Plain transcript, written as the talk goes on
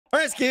All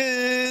right,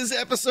 Skizz,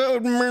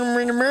 episode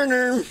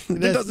murder. It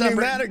doesn't even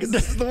matter because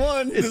this is the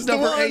one. This is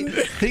number the one.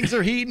 8. Things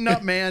are heating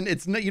up, man.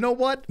 It's you know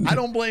what? I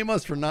don't blame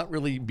us for not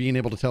really being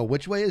able to tell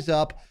which way is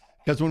up.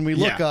 Because when we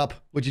look up,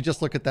 would you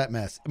just look at that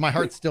mess? My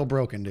heart's still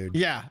broken, dude.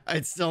 Yeah,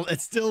 it's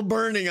still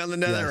burning on the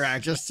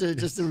netherrack. Just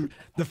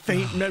the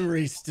faint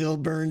memory still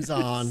burns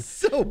on.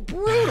 So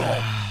brutal.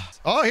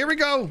 Oh, here we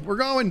go. We're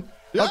going.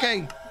 Yeah.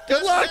 Okay.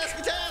 Good luck.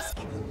 Task.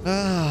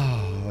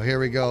 Oh, here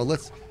we go.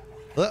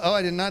 Oh,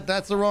 I did not.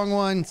 That's the wrong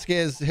one.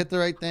 Skiz, hit the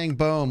right thing.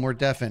 Boom. We're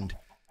deafened.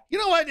 You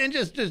know what? And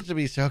just to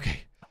be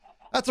okay.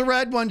 That's a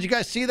red one. Did you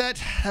guys see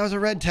that? That was a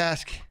red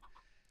task.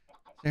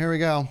 So here we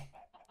go.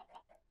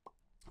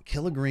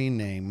 Kill a green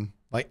name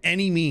by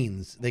any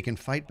means. They can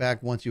fight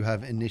back once you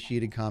have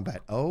initiated combat.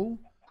 Oh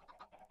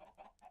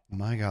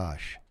my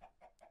gosh.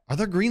 Are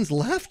there greens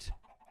left?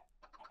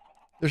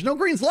 There's no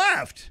greens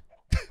left.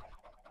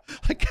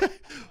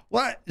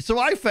 What? So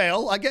I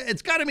fail. I get.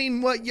 It's got to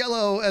mean what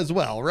yellow as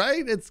well,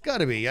 right? It's got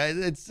to be.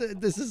 This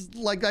is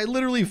like I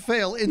literally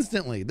fail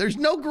instantly. There's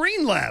no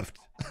green left.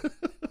 All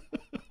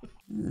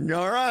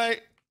right.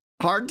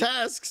 Hard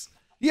tasks.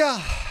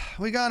 Yeah,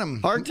 we got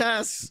them. Hard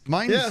tasks.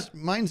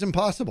 Mine's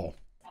impossible.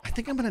 I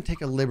think I'm gonna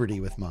take a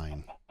liberty with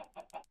mine.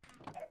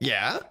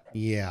 Yeah.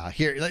 Yeah.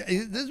 Here.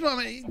 This is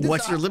what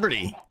What's your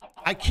liberty?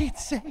 I can't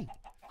say.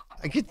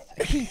 I can't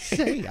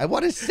say. I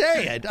want to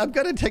say it. I'm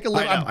gonna take a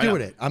liberty. I'm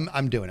doing it.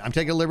 I'm doing it. I'm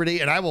taking a liberty,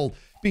 and I will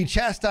be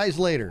chastised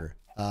later.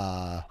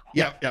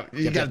 Yep.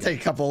 You got to take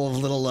a couple of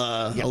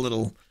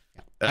little,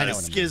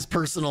 Skiz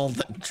personal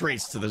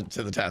traits to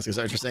the task. Is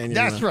that what you're saying?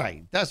 That's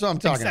right. That's what I'm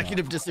talking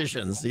Executive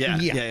decisions.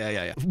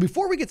 Yeah.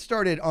 Before we get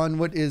started on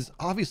what is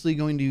obviously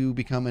going to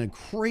become a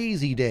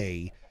crazy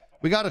day,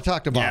 we got to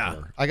talk to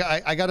Bobber. I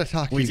got to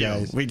talk to you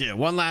guys. We do.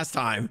 One last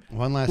time.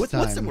 What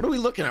are we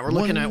looking at? We're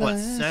looking at what?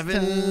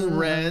 7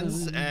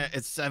 reds.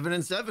 It's 7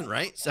 and 7,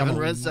 right? 7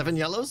 reds, 7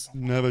 yellows.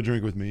 Have a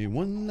drink with me.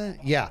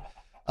 Yeah.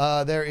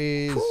 There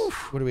is,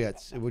 what are we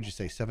at? What'd you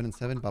say? 7 and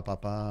 7?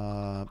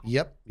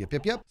 Yep.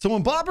 So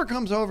when Bobber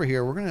comes over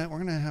here, we're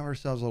gonna have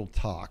ourselves a little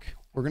talk.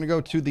 We're gonna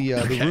go to the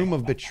room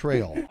of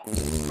betrayal.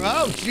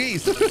 Oh,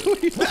 jeez.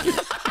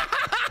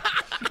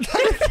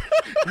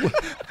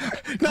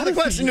 Now the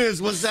question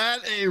is, was that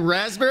a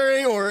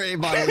raspberry or a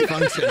bodily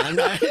function?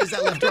 Is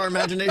that left to our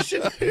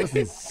imagination? It was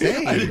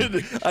insane.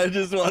 I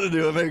just wanted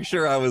to make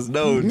sure I was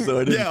known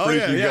so I didn't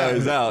freak you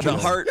guys out. The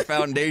Heart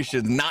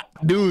Foundation's not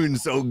doing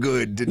so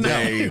good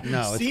today.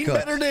 No, it's seen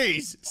cooked. Better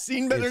days.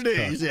 Seen better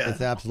days. Cooked. Yeah,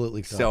 it's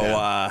absolutely cooked.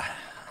 So,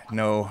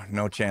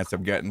 no chance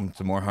of getting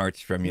some more hearts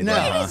from you. No.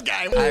 There, This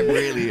guy. I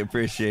really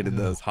appreciated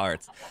those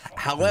hearts.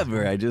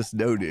 However, I just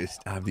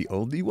noticed I'm the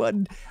only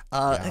one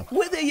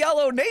with a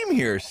yellow name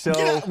here.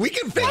 So we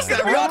can fix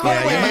that real quick.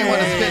 Yeah, you might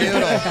want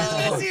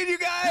to I see you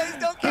guys.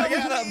 Don't kill me.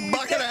 I got a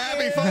bucket of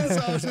happy fun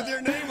sauce with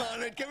your name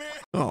on it. Come here.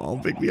 Oh,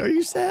 Bigby, are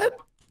you sad?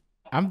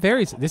 I'm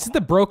very. This is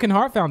the Broken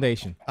Heart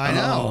Foundation. I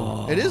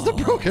know. It is the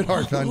Broken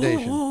Heart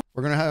Foundation.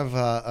 We're going to have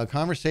a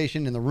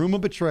conversation in the room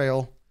of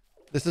betrayal.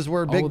 This is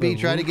where Big B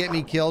tried to get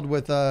me killed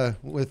with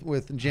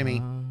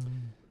Jimmy.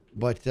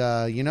 But,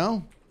 you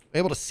know,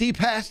 able to see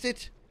past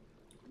it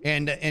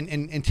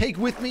and take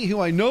with me who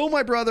I know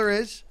my brother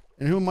is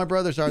and who my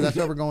brothers are. That's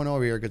why we're going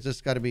over here, because this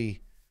has got to be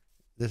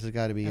Am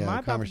I a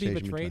about conversation.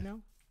 to be betrayed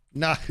now?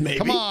 Nah, Maybe.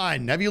 Come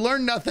on. Have you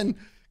learned nothing?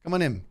 Come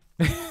on in.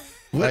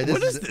 What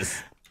is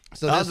this?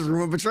 So That's the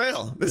room of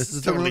betrayal. This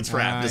is totally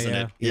trapped, isn't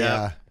it?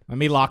 Yeah. Let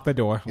me lock the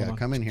door. Hold Yeah, on.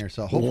 come in here.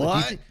 So hopefully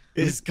What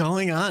is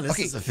going on? This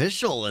is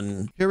official.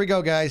 And here we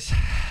go, guys.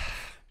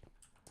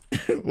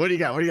 what do you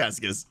got? What do you got,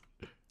 Skiz?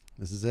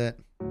 This is it.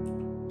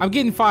 I'm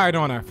getting fired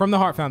on her from the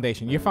Heart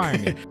Foundation. You're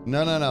firing me.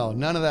 No.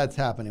 None of that's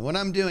happening. What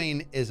I'm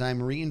doing is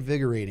I'm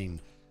reinvigorating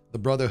the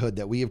brotherhood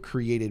that we have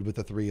created with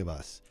the 3 of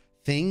us.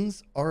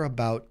 Things are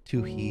about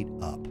to heat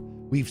up.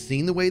 We've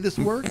seen the way this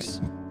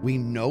works. We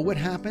know what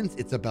happens.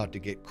 It's about to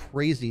get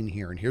crazy in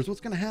here. And here's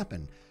what's going to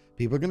happen.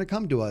 People are going to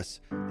come to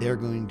us. They're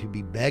going to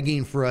be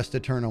begging for us to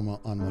turn on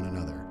one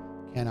another.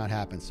 Cannot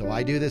happen. So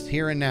I do this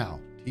here and now.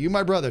 To you,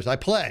 my brothers, I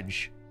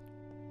pledge.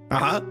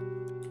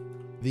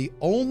 The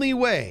only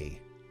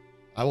way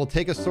I will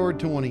take a sword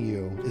to one of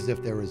you is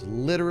if there is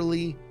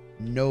literally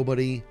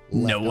nobody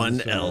left. No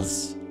one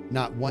else.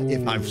 Not one.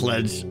 If I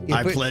pledge.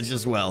 I pledge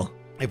as well.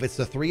 If it's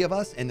the 3 of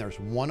us and there's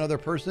one other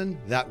person,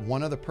 that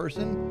one other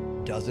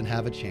person doesn't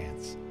have a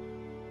chance.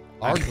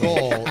 Our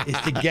goal is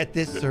to get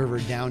this server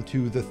down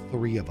to the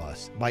 3 of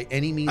us by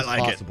any means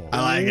possible.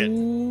 I like it.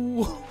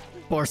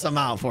 Pour some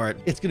out for it.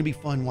 It's going to be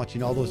fun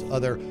watching all those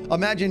other.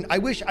 Imagine, I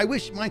wish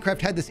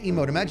Minecraft had this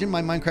emote. Imagine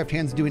my Minecraft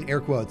hands doing air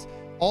quotes.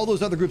 All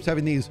those other groups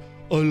having these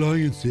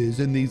alliances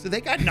and these.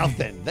 They got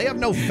nothing. They have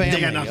no family.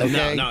 They got nothing.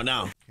 Okay?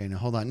 No. Okay, now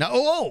hold on. Now,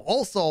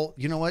 also,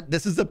 you know what?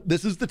 This is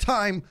the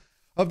time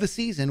of the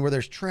season where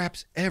there's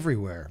traps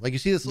everywhere. Like you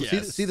see this,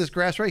 see this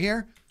grass right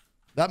here?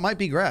 That might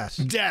be grass.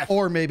 Death.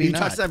 Or maybe you not.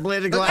 touch that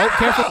blade of glass.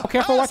 Oh,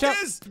 careful, watch out.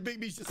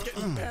 Baby's just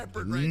getting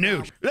peppered right No.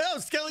 now. No,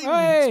 Skelly,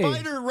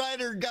 spider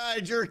rider guy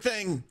jerk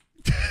thing.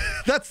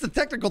 That's the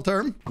technical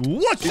term.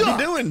 What's What up?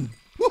 you doing?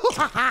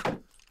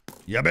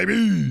 Yeah,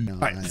 baby. All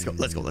right, let's go.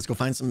 Let's go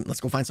find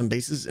some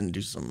bases and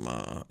do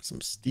some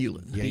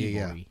stealing.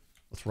 Yeah.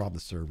 Let's rob the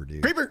server,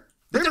 dude. Creeper.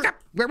 Wait.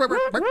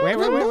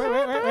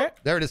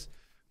 There it is.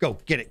 Go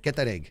get it. Get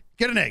that egg.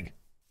 Get an egg.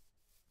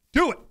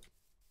 Do it.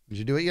 Did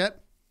you do it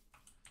yet?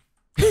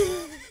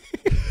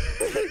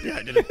 Yeah,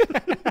 I did it.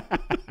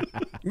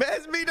 Man,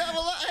 it's me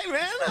double. Hey,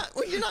 man,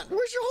 you're not.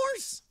 Where's your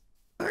horse?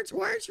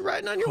 Why aren't you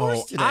riding on your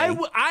horse today?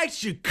 I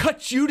should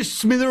cut you to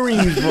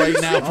smithereens right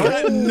now for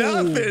that.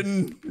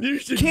 Nothing. You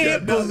should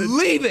Can't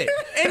believe it.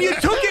 And you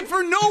took it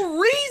for no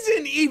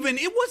reason even.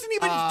 It wasn't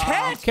even a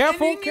test.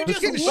 Careful, And then you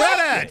careful. just Shut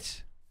left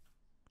it.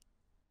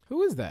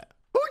 Who is that?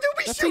 Who do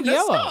we That's shoot? a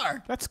yellow.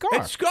 Scar. That's Scar.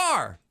 It's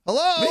Scar.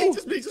 Hello.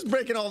 Me just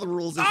breaking all the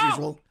rules as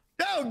usual.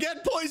 No,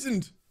 get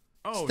poisoned.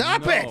 Oh,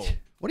 Stop it.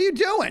 What are you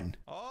doing?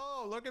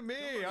 Oh, look at me.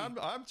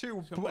 I'm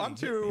too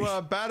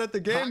bad at the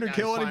game to Hawkeye's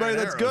kill anybody firing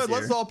that's arrows good.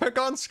 Let's here. all pick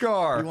on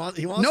Scar.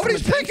 He wants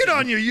Nobody's some picking attention.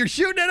 on you. You're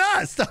shooting at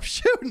us. Stop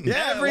shooting.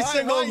 Yeah, Every why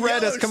single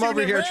red has yellow come over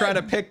shooting here red? trying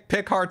to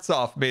pick hearts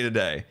off me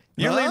today.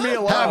 You leave me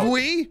alone. Have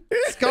we?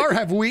 Scar,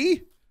 have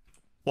we?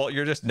 Well,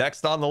 you're just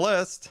next on the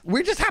list.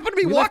 We just happened to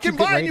be We left walking you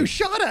good by and you ratings.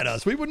 shot at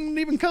us. We wouldn't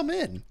even come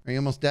in. Are you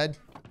almost dead?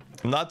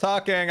 I'm not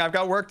talking. I've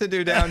got work to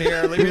do down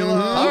here. Leave me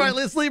alone. All right,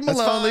 let's leave him That's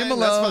alone. fine. Leave him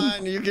alone. That's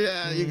fine. You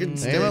can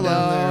stay Leave him down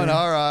alone. there.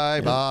 All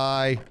right,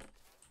 bye.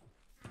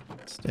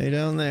 Stay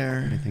down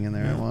there. Anything in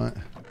there I want?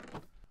 Why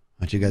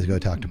don't you guys go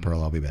talk to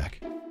Pearl? I'll be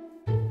back.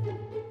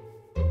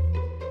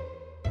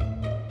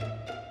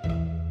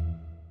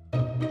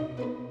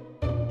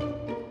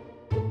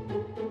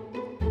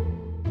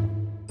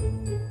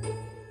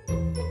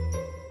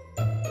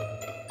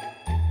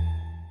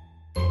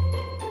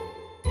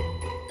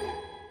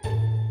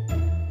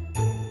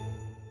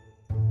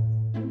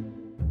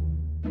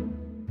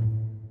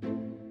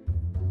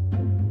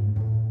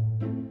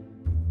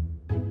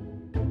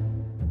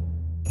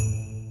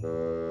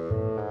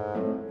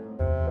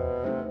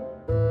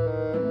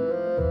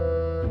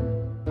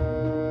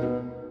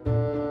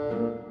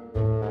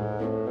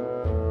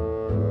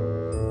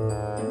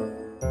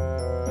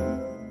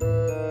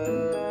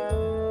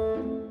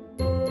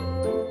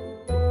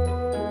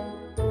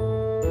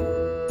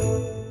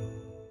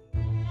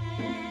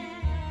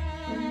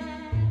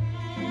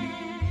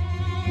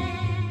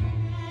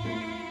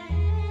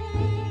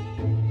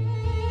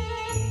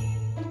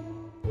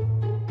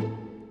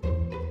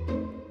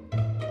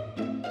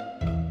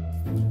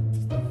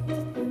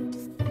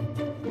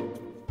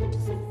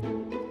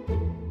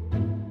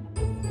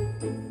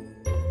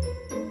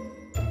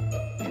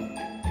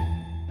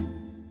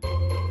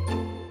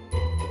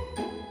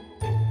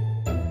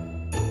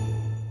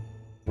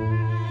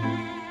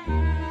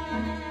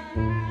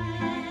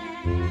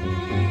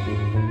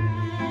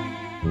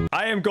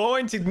 I am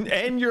going to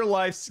end your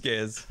life,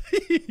 Skiz.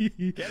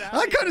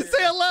 I couldn't say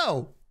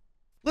hello.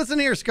 Listen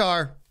here,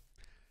 Scar.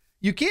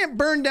 You can't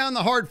burn down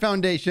the Heart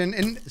Foundation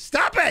and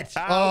stop it.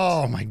 Out.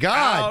 Oh my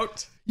God.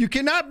 Out. You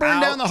cannot burn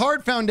Out. down the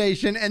Heart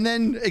Foundation and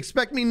then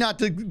expect me not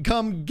to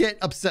come get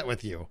upset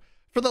with you.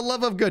 For the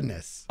love of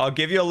goodness. I'll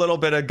give you a little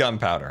bit of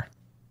gunpowder.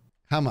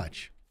 How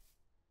much?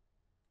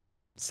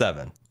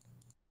 7.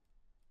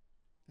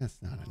 That's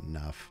not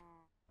enough.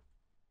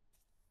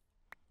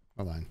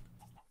 Hold on.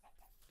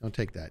 Don't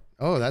take that.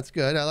 Oh, that's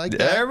good. I like that.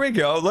 There we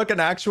go. Look,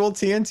 an actual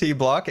TNT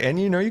block, and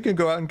you know you can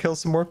go out and kill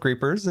some more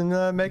creepers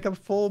and make a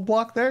full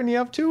block there, and you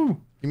have 2.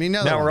 Give me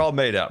another Now one. we're all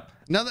made up.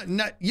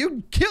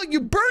 You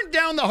burned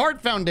down the Heart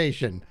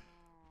Foundation.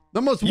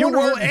 The most You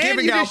wonderful, weren't and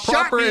giving you out just shot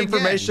proper me again.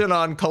 information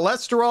on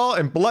cholesterol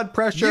and blood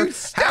pressure. You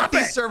stop Half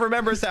these it. server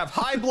members have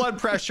high blood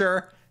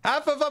pressure.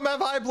 Half of them have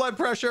high blood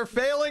pressure,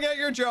 failing at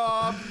your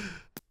job.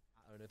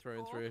 Through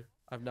and through.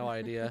 I have no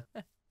idea.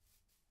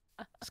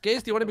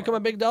 Skiz, do you want to become a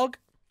big dog?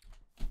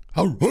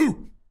 Oh,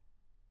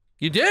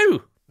 You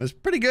do? that's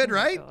pretty good,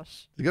 right?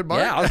 Gosh. It's a good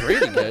bark. Yeah, I was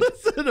really good.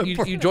 Listen,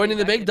 You joining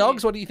the big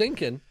dogs? What are you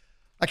thinking?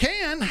 I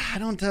can. I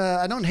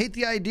don't hate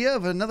the idea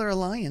of another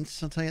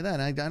alliance. I'll tell you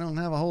that. I don't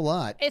have a whole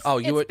lot. It's, Oh,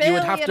 it's you would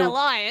barely have an to-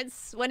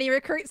 alliance when he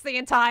recruits the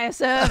entire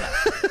server.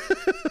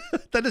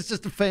 That is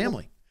just a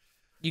family.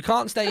 You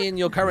can't stay in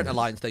your current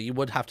alliance, though. You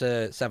would have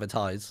to sever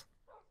ties.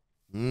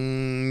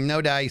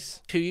 No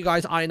dice. Who you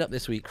guys eyeing up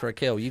this week for a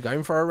kill? You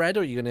going for a red,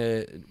 or are you going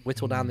to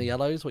whittle down the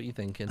yellows? What are you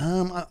thinking?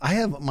 I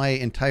have my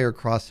entire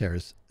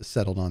crosshairs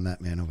settled on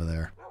that man over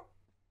there.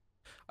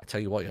 I tell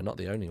you what, you're not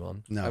the only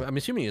one. No. I'm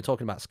assuming you're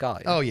talking about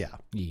Sky. Oh yeah,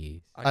 Yes.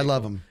 I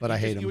love him, but I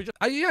hate him.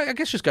 Yeah, I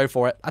guess just go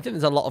for it. I think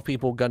there's a lot of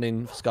people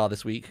gunning for Scar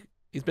this week.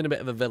 He's been a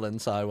bit of a villain,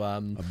 so A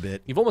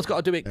bit. you've almost got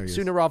to do There it he is.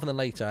 sooner rather than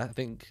later. I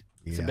think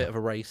it's a Yeah. bit of a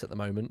race at the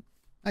moment.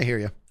 I hear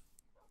you.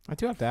 I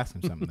do have to ask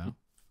him something though.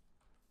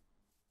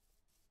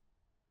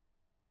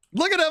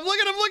 Look at him! Look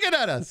at him looking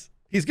at us.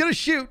 He's gonna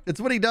shoot. That's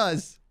what he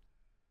does.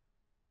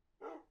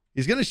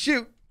 He's gonna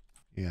shoot.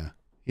 Yeah,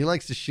 he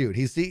likes to shoot.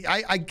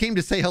 I came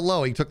to say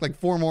hello. He took like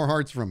 4 more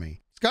hearts from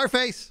me.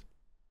 Scarface,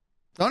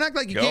 don't act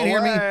like you can't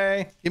hear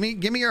me.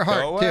 Give me your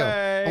heart Go too.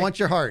 away. I want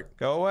your heart.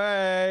 Go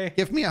away.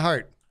 Give me a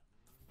heart.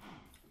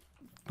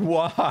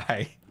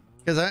 Why?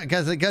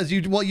 Because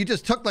you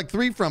just took like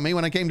 3 from me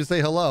when I came to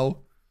say hello.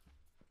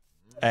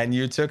 And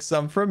you took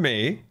some from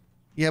me.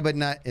 Yeah, but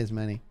not as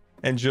many.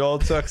 And Joel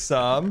took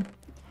some.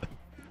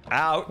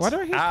 Out. What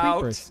are his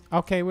creepers?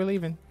 Okay, we're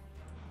leaving.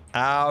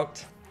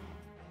 Out.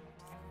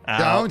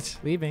 Don't.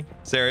 Leaving.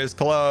 This area's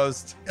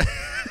closed.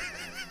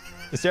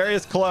 This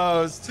area's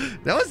closed.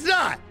 No, it's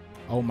not.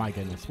 Oh my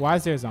goodness. Why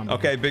is there a zombie?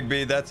 Okay, Big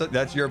B,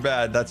 that's your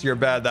bad. That's your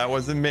bad. That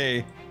wasn't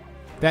me.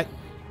 Get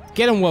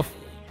him, Wolf.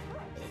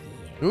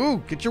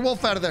 Ooh, get your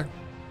wolf out of there.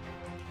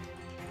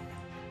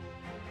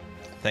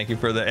 Thank you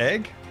for the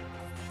egg.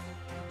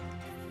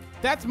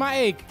 That's my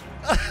egg.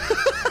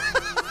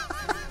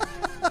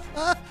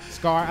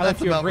 Scar, I left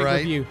That's you a about great right.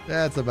 review.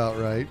 That's about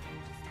right.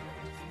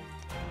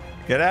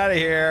 Get out of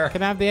here.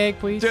 Can I have the egg,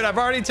 please? Dude, I've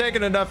already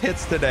taken enough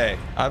hits today.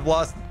 I've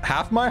lost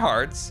half my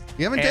hearts.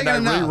 You haven't and taken I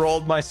enough.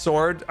 re-rolled my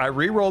sword. I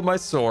re-rolled my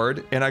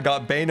sword, and I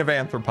got Bane of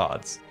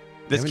Arthropods.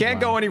 This can't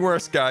go any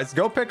worse, guys.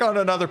 Go pick on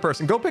another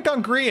person. Go pick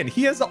on Grian.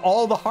 He has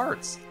all the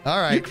hearts. All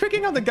right. You're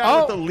picking on the guy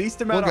with the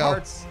least amount of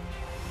hearts.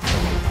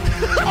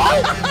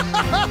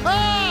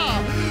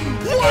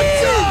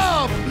 What's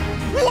up?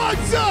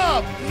 What's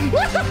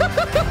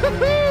up?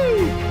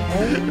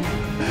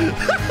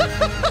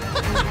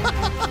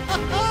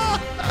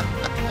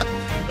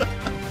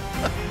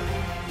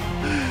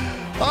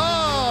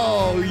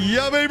 Oh,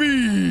 yeah,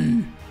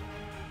 baby.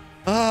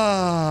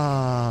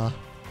 Ah,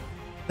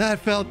 that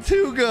felt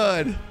too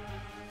good.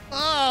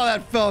 Oh,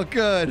 that felt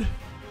good.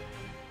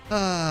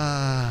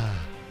 Ah,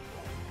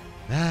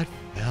 that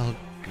felt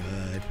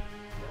good.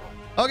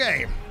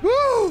 Okay,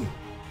 woo!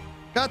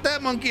 Got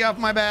that monkey off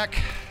my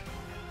back.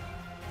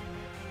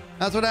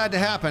 That's what had to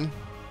happen.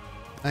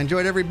 I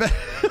enjoyed every bit.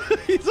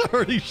 He's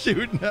already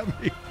shooting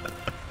at me.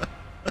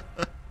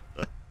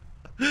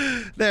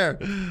 There.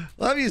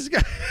 Love you,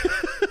 Sky.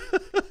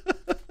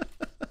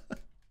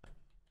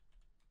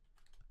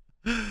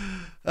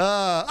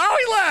 Oh,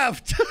 he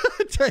left.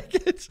 Take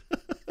it.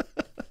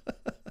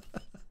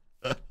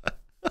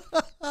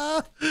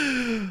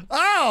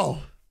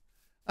 Oh,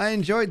 I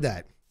enjoyed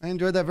that. I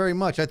enjoyed that very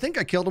much. I think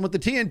I killed him with the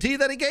TNT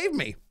that he gave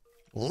me.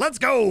 Let's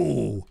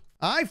go.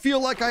 I feel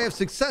like I have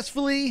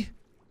successfully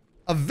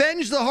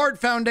avenged the Heart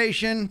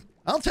Foundation.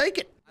 I'll take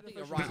it. I think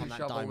you're right on that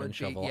diamond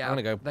shovel. yeah. I'm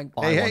gonna go buy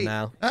Hey, one hey.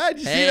 now. Did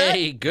you see that?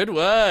 Hey, good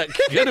work.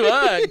 Good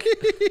work.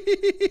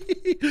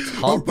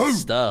 Top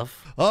stuff.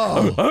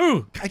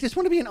 Oh, I just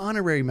want to be an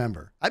honorary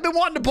member. I've been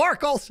wanting to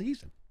bark all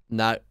season.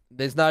 No,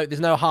 there's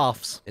no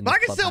halves in I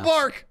this can still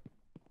clubhouse. bark.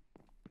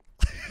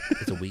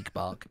 It's a weak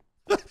bark.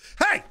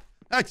 Hey,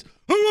 that's.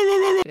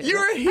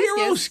 You're a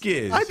hero,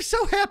 Skiz. I'm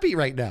so happy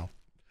right now.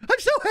 I'm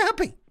so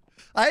happy.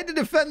 I had to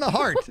defend the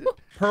heart.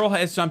 Pearl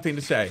has something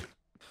to say.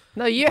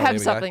 No, you here we have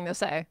go. something to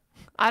say.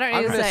 I don't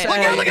need to gonna say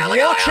say- it.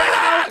 Look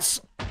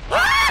out!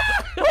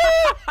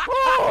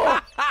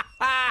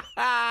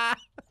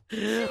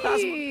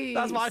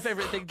 That's my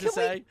favorite thing to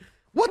say.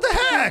 What the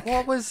heck?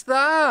 What was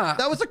that?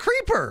 That was a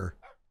creeper.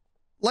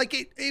 Like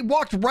it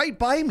walked right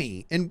by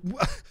me. And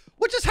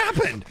what just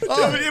happened?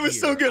 Oh, It was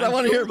so good. I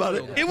want to hear about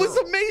it. it was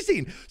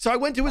amazing. So I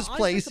went to his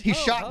place. He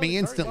shot me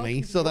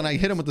instantly. So then I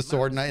hit him with the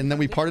sword, and then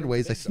we parted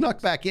ways. I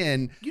snuck back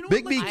in. You know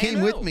Big what, B like, I came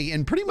know. with me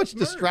and pretty much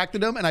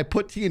distracted him. And I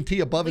put TNT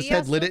above his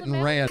head, lit it,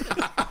 and ran.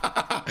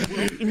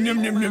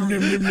 Num, num, num, num,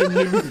 num, num,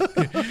 num.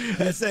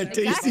 That's that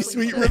tasty, Exactly.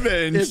 sweet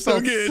revenge. It So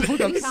felt good.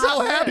 so- I'm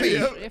so happy.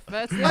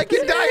 I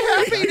can die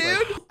happy,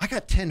 dude. I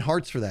got 10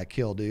 hearts for that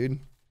kill, dude.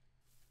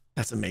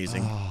 That's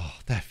amazing. Oh,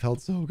 that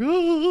felt so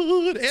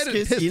good. And it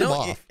Skiz, pissed you him know,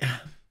 off.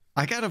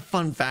 I got a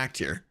fun fact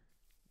here.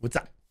 What's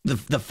up?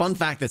 The fun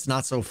fact that's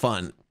not so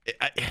fun.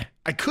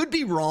 I could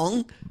be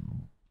wrong,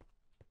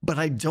 but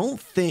I don't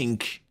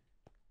think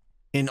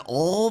in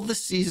all the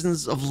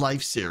seasons of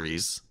Life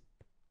series,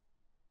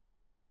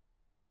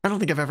 I don't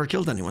think I've ever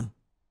killed anyone.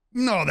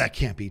 No, that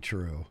can't be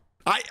true.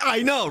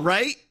 I know,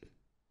 right?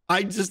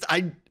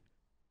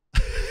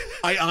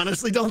 I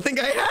honestly don't think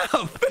I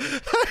have.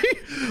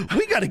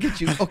 We got to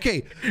get you.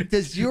 Okay,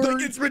 does your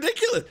Like, it's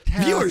ridiculous.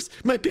 Have- Viewers,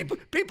 my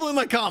people in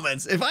my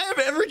comments, if I have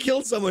ever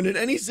killed someone in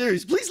any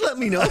series, please let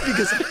me know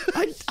because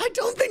I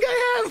don't think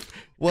I have.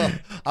 well?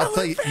 I'll I'm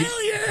tell a you.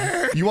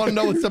 failure. You want to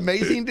know what's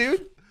amazing,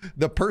 dude?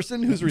 The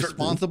person who's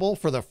responsible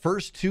for the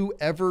first 2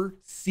 ever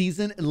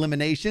season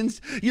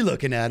eliminations. You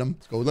looking at him?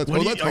 Let's go. Let's go.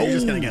 Let's go. You're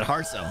just gonna get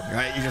hearts though,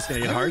 right? You're just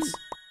gonna get hearts.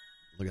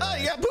 Look at Oh, that.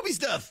 you got poopy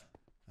stuff.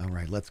 All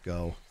right, let's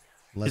go.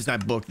 Is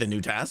that book the new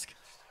task?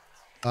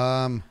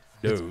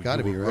 It's got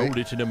to be right.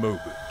 it in a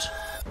moment.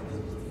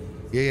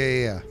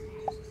 Yeah.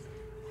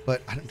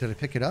 But did I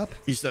pick it up?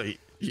 You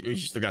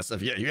still got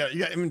stuff. Yeah, you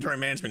got inventory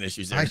management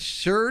issues there. I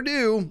sure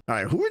do. All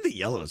right, who are the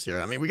yellows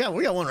here? I mean, we got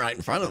one right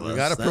in front of us. We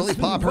got a That's- Pearly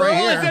Pop Pearl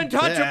right is here.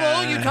 untouchable.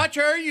 Yeah. You touch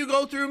her, you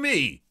go through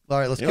me. All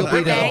right, let's kill Yeah,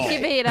 B-Dubs. Thank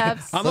you,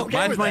 B-Dubs. I'm okay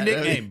Mine's with my that.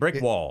 nickname,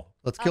 Brick Wall.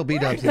 Let's kill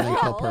B-Dubs and then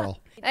kill Wall. Pearl.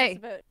 Hey,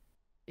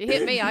 you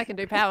hit me, I can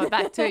do power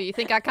back too. You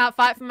think I can't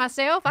fight for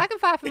myself? I can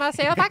fight for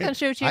myself. I can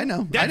shoot you. I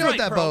know. I That's know right, what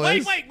that Pearl. bow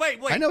is. Wait.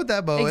 I know what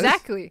that bow is.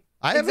 Exactly.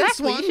 I haven't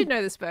exactly. swung. You should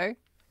know this bow.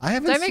 I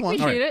haven't Don't make swung. me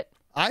shoot it.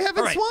 I haven't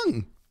All right.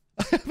 swung.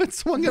 I haven't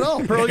swung at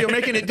all. Pearl, you're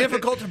making it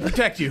difficult to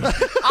protect you.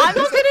 I'm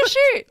not gonna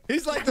shoot.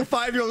 He's like the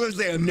 5-year-old who's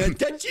saying, I'm not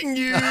touching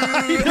you. Oh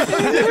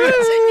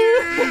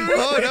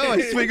no,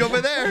 I swing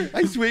over there.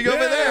 I swing over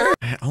there.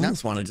 I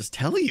almost want to just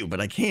tell you, but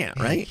I can't,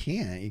 You right?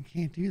 can't. You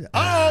can't do that.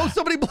 Oh,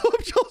 somebody blew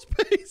up Joel's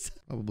face.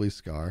 Probably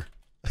Scar.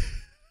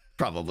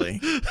 Probably.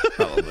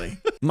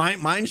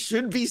 Mine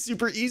should be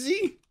super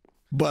easy,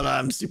 but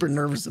I'm super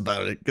nervous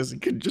about it because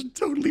it could just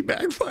totally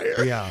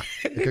backfire. Yeah,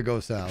 it could go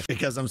south.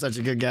 Because I'm such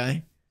a good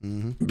guy.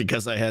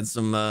 Because I had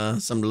some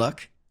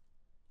luck.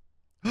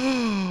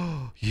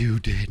 You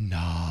did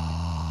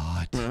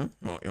not.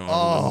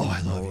 Oh,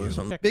 I love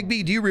you. Big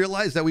B, do you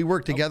realize that we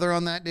worked together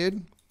on that,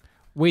 dude?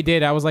 We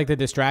did. I was like the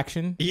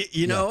distraction.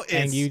 You know,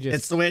 And you just-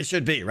 it's the way it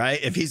should be, right?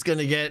 If he's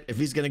gonna get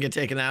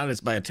taken out,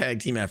 it's by a tag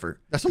team effort.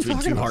 That's what I'm between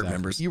talking two about. hard Zach.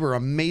 members. You were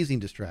amazing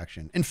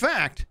distraction. In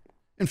fact,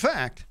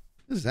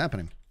 this is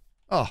happening.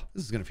 Oh,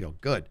 this is gonna feel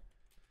good.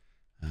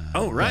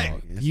 Oh, right.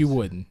 You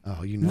wouldn't.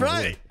 Oh, you know. it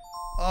Right. would.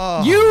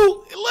 Oh,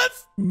 You.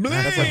 Let's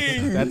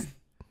bling. That's.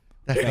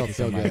 that felt Thank you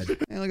so so much.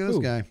 good. Hey, look at this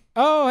Ooh. guy.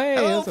 Oh, hey.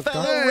 Hello, that's a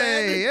fellow fun-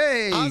 Red. Hey,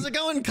 hey. How's it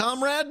going,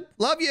 comrade?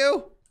 Love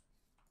you.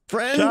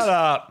 Friend? Shut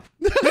up.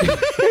 Here's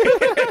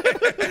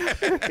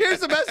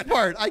the best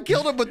part. I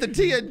killed him with the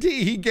TNT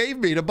he gave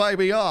me to buy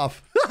me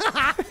off.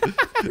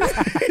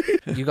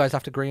 You guys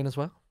after Grian as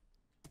well?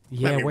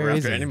 Yeah, I mean, where we're is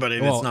after he? anybody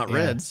that's Well, not yeah.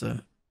 red, so.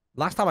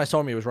 Last time I saw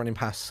him, he was running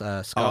past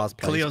Scar's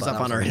place. Cleo's but up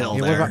that on was our a hill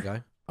while there.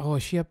 ago. Oh,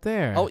 is she up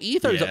there? Oh,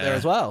 Etho's up there Yeah.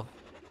 as well.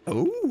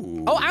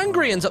 Ooh. Oh, and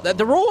Grian's up there.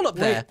 They're all up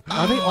there.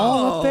 Are they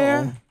all up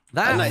there?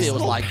 That A nice feels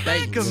little like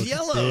pack bait. of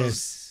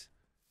yellows.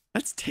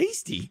 That's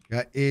tasty.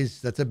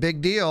 That's a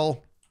big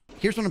deal.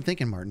 Here's what I'm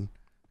thinking, Martin.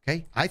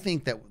 Okay, I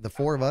think that the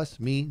four of us,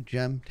 me,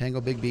 Gem,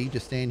 Tango, Big B,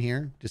 just staying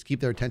here, just keep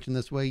their attention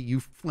this way. You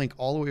flank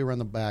all the way around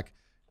the back.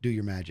 Do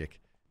your magic.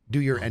 Do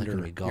your They're gonna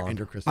be your gone.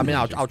 ender crystal. I mean,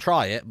 magic. I'll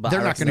try it, but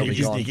They're I not reckon gonna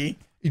they'll be be gone. Sneaky.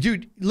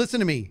 Dude, listen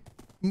to me,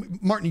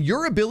 Martin.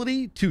 Your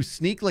ability to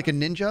sneak like a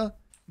ninja,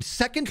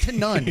 second to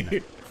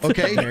none.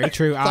 Okay, Very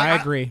true. I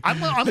agree. I'm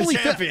The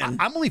champion.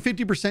 I'm only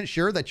 50%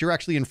 sure that you're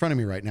actually in front of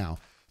me right now.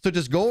 So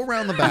just go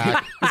around the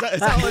back.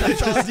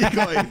 It's all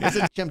decoy. Is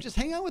it Jem, just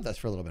hang out with us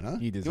for a little bit, huh?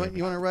 You deserve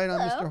you want to ride on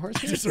Hello. Mr. Horse?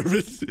 Here?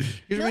 service?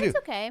 Here's No, what I it's do.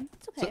 okay.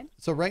 It's okay.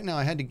 So right now,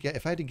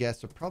 if I had to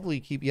guess, I'd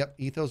probably keep. Yep,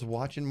 Etho's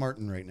watching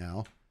Martin right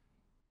now.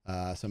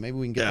 So maybe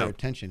we can get Yeah. their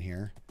attention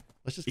here.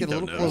 Let's just get a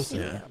Etho little knows,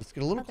 closer. yeah. Let's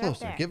get a little Look out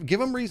closer. there. Give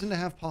them reason to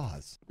have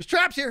pause. There's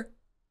traps here.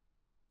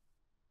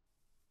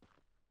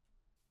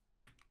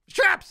 There's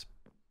traps.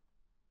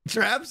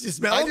 Traps? You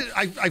smell?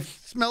 I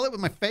smell it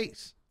with my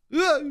face.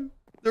 Ugh.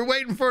 They're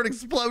waiting for an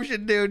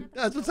explosion, dude.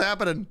 That's what's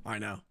happening. I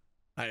know.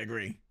 I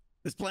agree.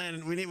 This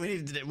plan, we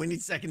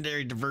need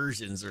secondary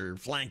diversions or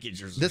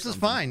flankage or something. This is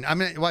fine. I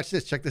mean, watch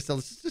this. Check this out.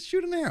 Let's just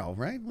shoot an arrow,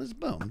 right? Let's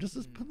boom.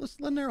 Let's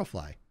let an arrow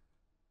fly.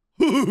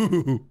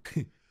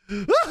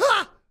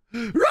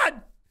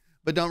 Run!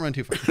 But don't run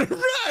too far.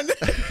 Run!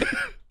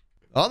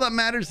 All that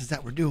matters is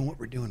that we're doing what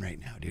we're doing right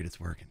now, dude. It's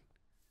working.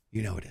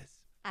 You know it is.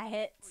 I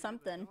hit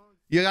something.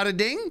 You got a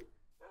ding?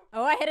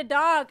 Oh, I hit a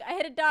dog. I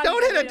hit a dog.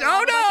 Don't hit it.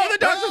 Oh, no. The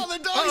dogs Oh,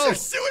 the dogs are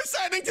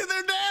suiciding to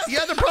their death.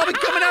 Yeah, they're probably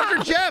coming after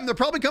Gem. They're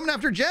probably coming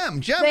after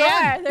Gem. Gem, They run.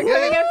 are. They're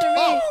coming after me.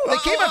 Oh, they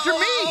came after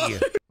me.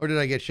 Or did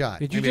I get shot?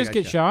 Did you Maybe I just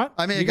got get shot?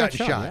 I may You have got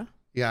shot. yeah?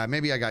 Yeah,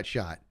 maybe I got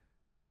shot.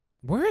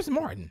 Where is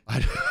Martin?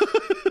 I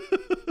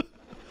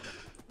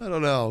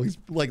don't know. He's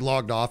like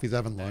logged off. He's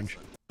having lunch.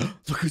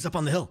 Look who's up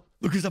on the hill.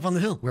 Look who's up on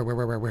the hill. Where?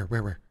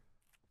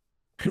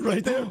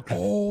 Right there.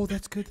 Oh,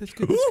 that's good. That's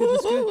good. That's good.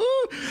 That's good.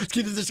 Let's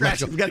keep the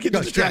distraction. We gotta keep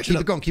the distraction.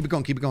 Keep it going. Keep it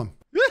going. Keep it going.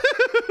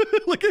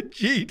 Look at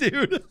G,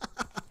 dude.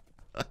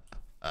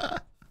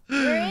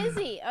 Where is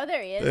he? Oh,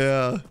 there he is.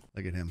 Yeah.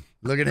 Look at him.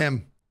 Look at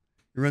him.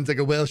 He runs like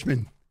a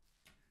Welshman.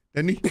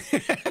 Doesn't he?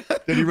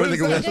 Doesn't he run like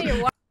a So Welshman?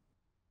 you're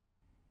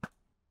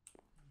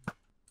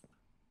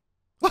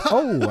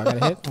Oh, I got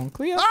a hit on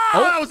Cleo. Oh,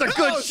 that was a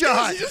good Oh,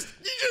 shot. You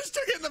just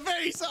took it in the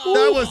face. Oh.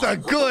 That was a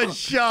good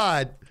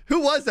shot.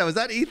 Who was that? Was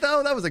that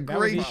Etho? That was a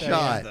great Etho,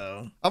 shot.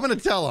 though. I'm gonna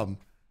tell him.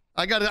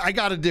 I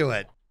gotta do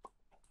it.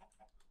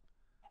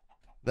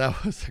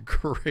 That was a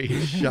great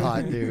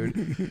shot,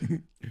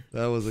 dude.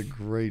 That was a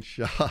great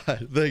shot.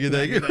 Thank you.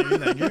 Thank you.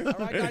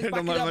 All right,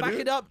 guys, back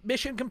it up.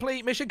 Mission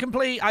complete. Mission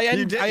complete. I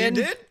end. You I end.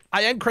 did?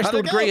 I end Crystal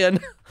How'd it go?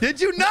 Grian.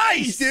 Did you?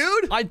 Nice,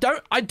 dude. I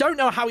don't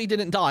know how he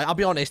didn't die. I'll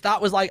be honest.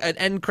 That was like an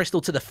end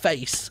crystal to the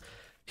face.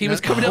 He was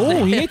coming up.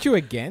 Oh, he the hit you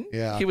again?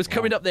 Yeah. He was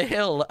coming up the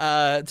hill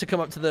to come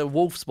up to the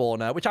wolf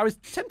spawner, which I was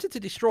tempted to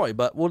destroy,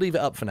 but we'll leave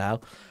it up for now.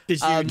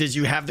 Did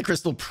you have the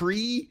crystal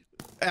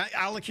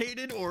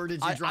allocated, or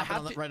did you I drop it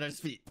had on to- right at his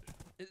feet?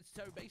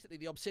 So basically,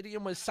 the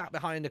obsidian was sat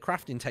behind the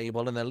crafting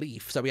table and the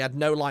leaf, so we had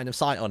no line of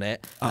sight on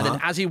it. And then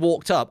as he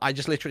walked up, I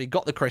just literally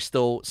got the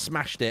crystal,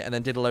 smashed it, and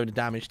then did a load of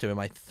damage to him,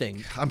 I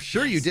think. I'm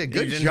sure you did.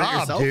 Good didn't hurt job,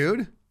 yourself?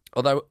 dude.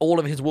 Although all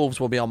of his wolves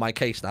will be on my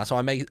case now, so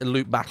I may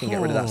loop back and get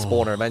rid of that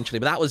spawner eventually.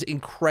 But that was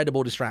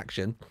incredible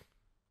distraction.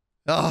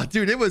 Oh,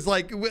 dude, it was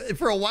like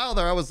for a while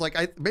there. I was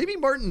like, maybe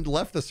Martin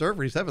left the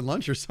server. He's having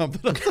lunch or something.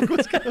 I was like,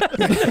 what's going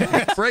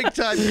on? Break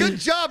time. Good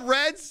job,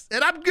 Reds.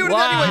 And I'm good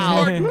anyways,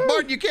 Martin.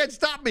 Martin, you can't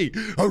stop me.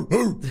 You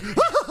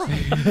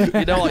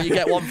know what? You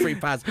get one free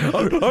pass. I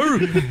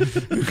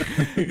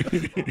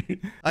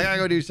gotta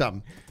go do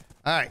something.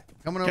 All right,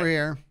 coming over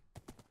here.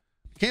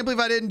 Can't believe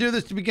I didn't do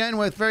this to begin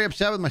with. Very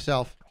upset with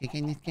myself. Give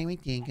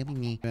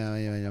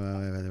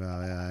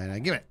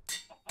it.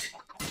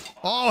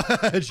 Oh,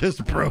 I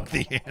just broke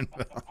the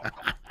anvil.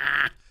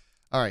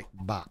 All right,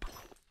 bop.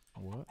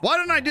 What? Why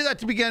didn't I do that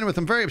to begin with?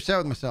 I'm very upset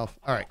with myself.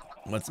 All right.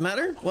 What's the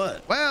matter?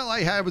 What? Well,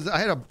 I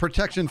had a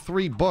Protection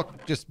 3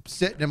 book just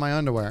sitting in my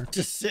underwear.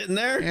 Just sitting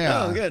there?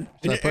 Yeah. Oh, good.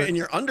 So In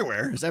your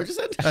underwear? Is that what you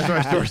said? That's where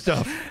I store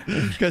stuff.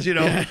 Because, you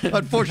know,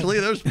 unfortunately,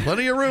 there's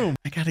plenty of room.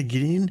 I got to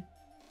get in,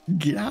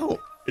 get out,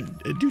 and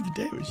do the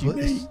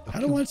damage. I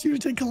don't want you to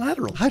take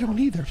collateral. I don't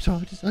either. So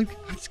I'm just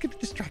going to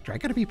distract her. I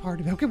got to be part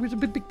of it. Okay, where's a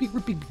big B?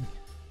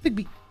 Big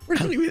B. I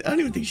don't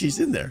even think she's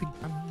in there.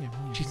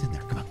 She's in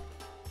there. Come on.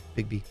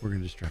 Big B, we're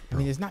going to distract her. I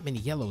mean, there's not many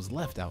yellows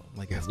left out.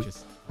 Like, it's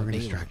just. We're going to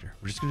distract her.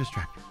 We're just going to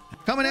distract her.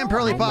 Coming in,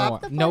 Pearly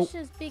Pop. Nope.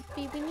 Big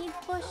B. We need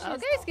bushes.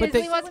 Okay,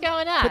 Skizzly, what's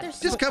going on?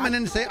 Just coming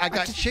in to say, I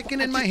got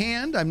chicken in my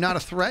hand. I'm not a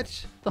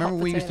threat. Remember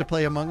we used to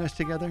play Among Us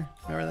together?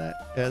 Remember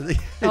that?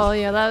 Oh,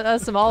 yeah,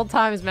 that's some old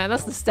times, man.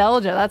 That's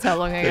nostalgia. That's how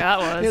long ago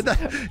that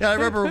was. I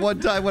remember one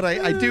time when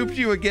I duped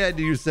you again and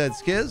you said,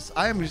 Skizz,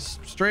 I am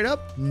straight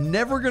up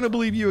never going to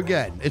believe you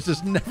again. It's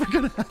just never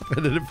going to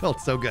happen. And it felt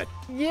so good.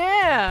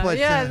 Yeah,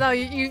 But, no,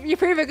 you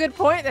prove a good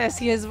point there,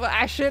 Skiz.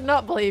 I should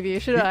not believe you,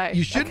 should I?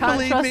 You shouldn't I can't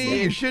believe trust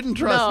me. You shouldn't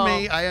trust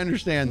me. I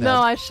understand that. No,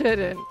 I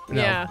shouldn't.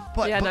 No, Yeah.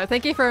 but- No,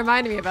 thank you for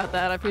reminding me about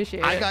that. I appreciate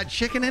it. I got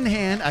chicken in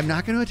hand. I'm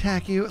not going to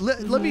attack you.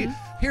 Let me.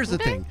 Here's the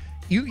thing.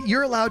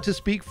 You're allowed to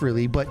speak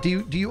freely, but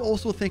do you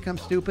also think I'm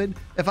stupid?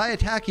 If I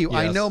attack you,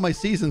 I know my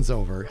season's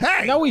over.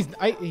 Hey! No, he's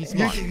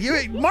smart.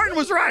 Martin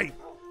was right.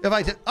 If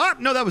I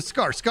no, that was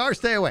Scar. Scar,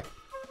 stay away.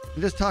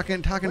 I'm just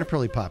talking to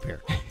Pearly Pop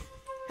here.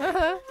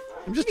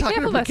 I'm just talking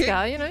careful, to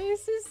Pascal. You know,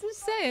 he's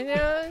just saying. You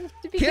know,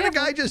 to be Can a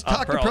careful. guy just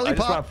talk to Pearl, Pearly I just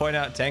want Pop? to point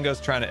out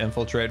Tango's trying to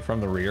infiltrate from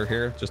the rear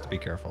here. Just to be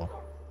careful.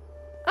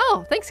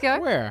 Oh, thanks, guy.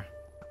 Where?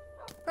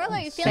 Brother,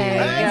 you feeling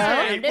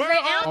Hey, good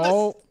right now?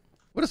 Oh,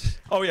 What is?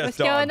 Oh yes, What's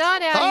going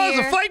on out Oh,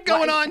 here? there's a fight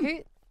going on.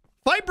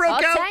 Fight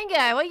broke out.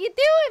 Tango, what you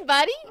doing,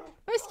 buddy?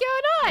 What's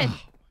going on?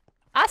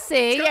 I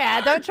see. Yeah,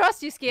 I don't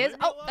trust you, Skiz.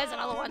 Oh, there's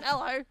another one.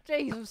 Hello.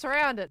 Jeez, I'm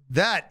surrounded.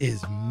 That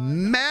is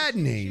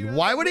maddening.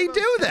 Why would he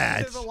do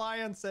that?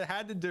 Alliance that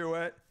had to do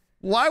it.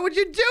 Why would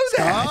you do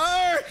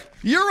that?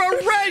 You're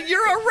a red.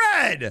 You're a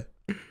red.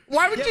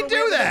 Why would you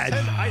do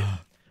that?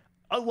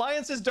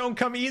 Alliances don't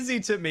come easy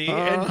to me,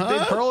 and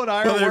Pearl and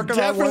I are working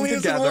on one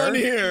together. One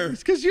here. It's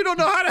because you don't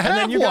know how to have And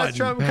then you one. guys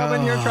come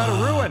in here and try to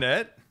ruin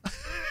it.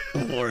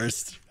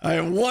 Worst. I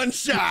have one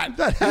shot.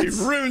 He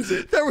ruins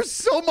it. There was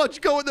so much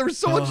going. There was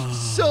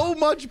so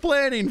much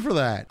planning for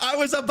that. I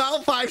was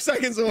about 5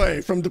 seconds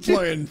away from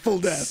deploying full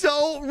death.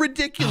 So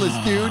ridiculous,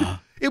 dude.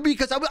 It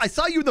because I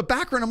saw you in the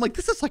background. I'm like,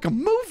 this is like a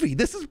movie.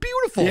 This is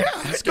beautiful.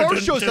 Yeah. Scar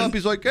shows up.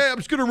 He's like, hey, I'm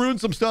just gonna ruin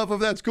some stuff if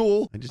that's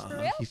cool.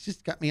 He's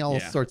just got me all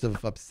sorts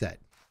of upset.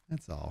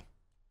 That's all.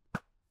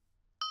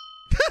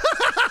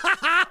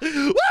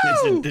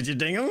 Woo! Did you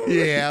ding him?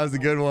 Yeah, that was a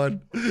good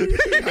one.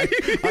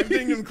 I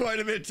dinged him quite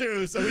a bit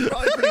too, so he's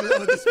probably pretty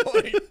low at this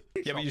point.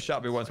 Yeah, but you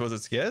shot me once. Was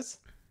it Skiz?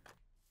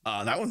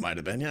 That one might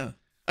have been, yeah.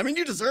 I mean,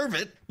 you deserve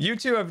it. You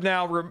two have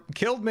now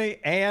killed me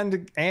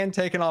and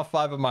taken off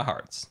 5 of my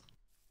hearts.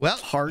 Well,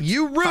 Heart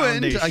you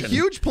ruined a Foundation.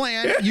 huge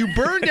plan. You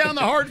burned down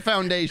the Heart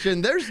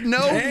Foundation. There's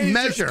no Hey,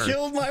 measure. just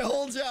killed my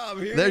whole job.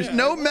 Here, There's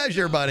no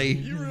measure, buddy.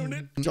 You ruined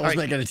it. Joel's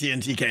making a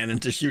TNT cannon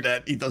to shoot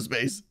at Etho's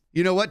base.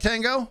 You know what,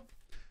 Tango?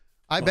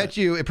 I bet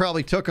you it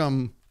probably took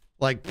him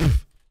like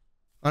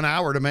an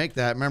hour to make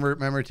that.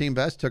 Remember Team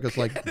Best took us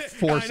like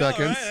 4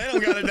 seconds. Right? They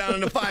don't got it down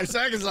into 5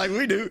 seconds like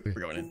we do. We're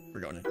going in.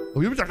 We're going in.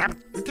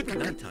 It's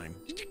night time.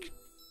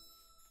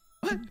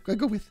 What?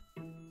 Go with.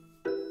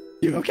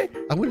 You okay?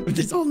 I wouldn't.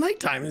 It's all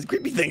nighttime. There's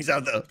creepy things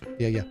out there.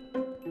 Yeah.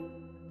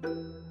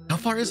 How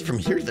far is it from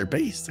here to their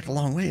base? It's like a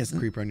long way, isn't it?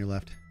 Creeper on your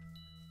left.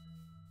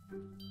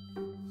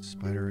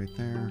 Spider right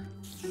there.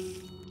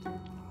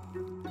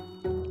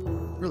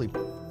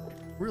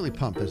 Really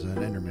pumped. There's an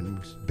Enderman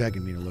who's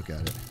begging me to look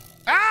at it.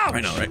 Ouch! I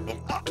know, right?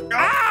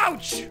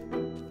 Ouch!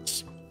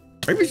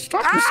 Maybe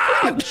stop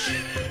Ouch!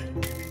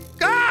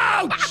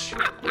 Ouch!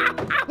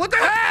 What the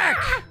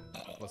heck?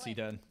 What's he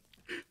done?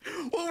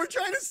 Well, we're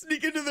trying to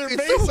sneak into their It's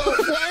base so-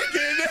 on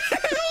flanking.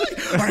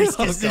 All right,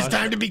 it's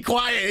time to be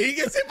quiet. He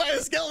gets hit by a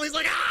skeleton. He's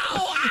like,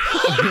 ow!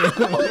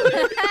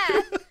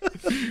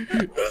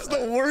 That's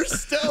the worst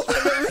stealth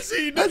I've ever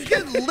seen. Let's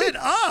get lit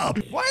up.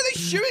 Why are they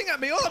shooting at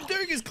me? All I'm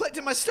doing is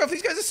collecting my stuff.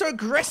 These guys are so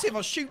aggressive.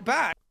 I'll shoot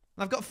back.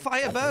 I've got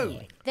fire bow.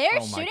 They're Oh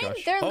my shooting?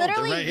 gosh. They're Oh,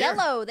 literally they're right here.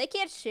 yellow. They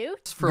can't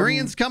shoot.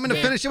 Grian's coming to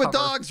finish it with cover.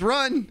 dogs.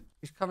 Run.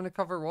 He's coming to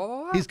cover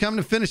what? He's coming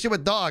to finish it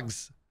with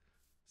dogs.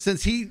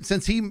 Since he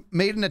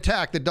made an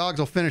attack, the dogs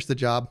will finish the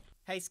job.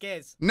 Hey,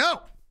 Skiz.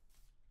 No.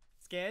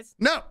 Skiz.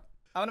 No.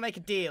 I want to make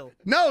a deal.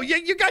 No,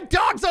 you got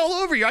dogs all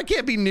over you. I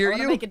can't be near I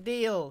want you. to make a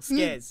deal,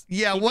 Skiz.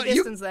 Yeah, keep what your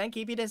you distance then.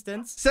 Keep your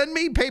distance. send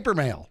me paper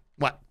mail.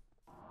 What?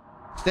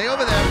 Stay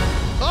over there.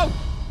 Oh,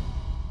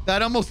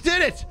 that almost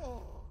did it.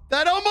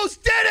 That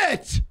almost did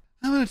it.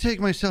 I'm gonna take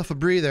myself a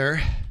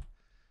breather.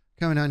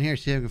 Coming down here,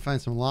 see if I can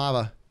find some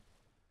lava.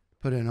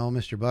 Put it in old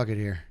Mr. Bucket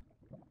here.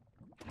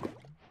 Back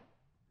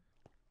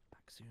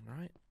soon,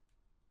 right?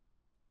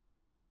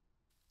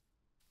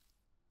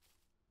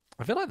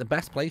 I feel like the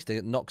best place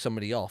to knock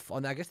somebody off,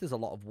 and I guess there's a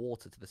lot of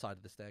water to the side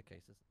of the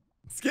staircases.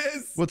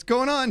 Skiz. What's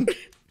going on?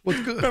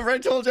 What's good? Remember I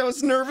told you I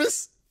was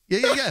nervous?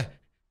 Yeah.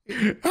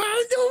 I'm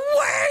the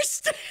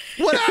worst.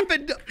 What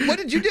happened? What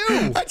did you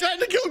do? I tried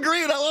to kill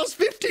Grian. I lost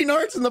 15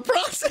 hearts in the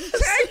process.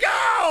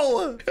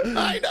 Tango!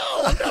 I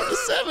know. I'm down to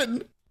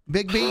 7.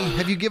 Big B,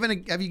 have you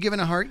given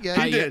a heart yet?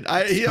 He did.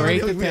 He already Straight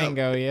to hooked me up.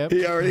 Tango, yep.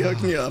 He already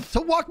hooked me up.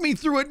 So walk me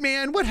through it,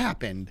 man. What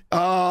happened?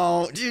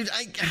 Oh, dude,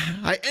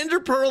 I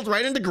ender pearled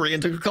right into Grian,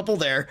 took a couple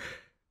there.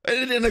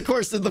 And of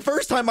course, the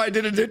first time I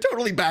did it, it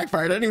totally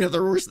backfired. I didn't even have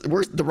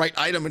the right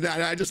item, and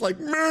I just like,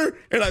 meh,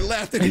 and I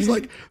left, and he's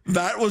like,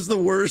 that was the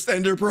worst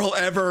ender pearl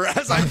ever,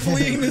 as I'm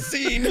fleeing the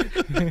scene.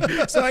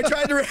 So I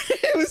tried to,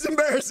 it was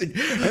embarrassing.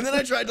 And then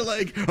I tried to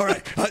like, all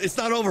right, it's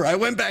not over. I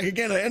went back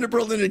again, I ender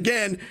pearled it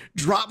again,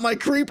 dropped my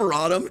creeper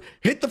on him,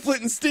 hit the flint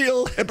and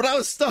steel, but I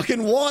was stuck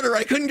in water.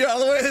 I couldn't get out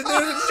of the way. And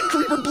then the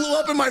creeper blew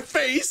up in my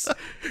face.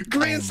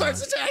 Grian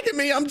starts attacking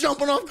me. I'm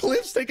jumping off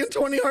cliffs, taking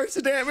 20 hearts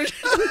of damage.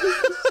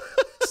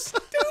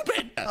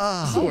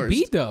 Stupid.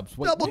 B-dubs.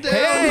 Double down.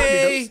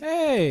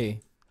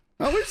 Hey.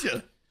 How is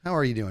you? How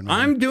are you doing, man?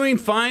 I'm doing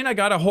fine. I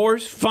got a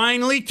horse.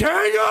 Finally, Tango!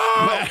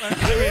 I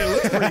mean, it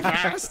looks pretty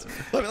fast.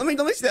 Let me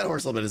see that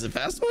horse a little bit. Is it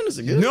fast one? Is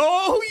it good?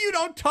 No, you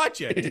don't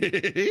touch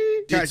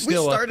it. Guys, we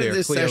still up started there.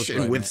 this Cleo's session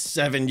driving with it.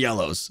 7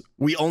 yellows.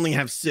 We only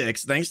have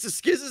 6, thanks to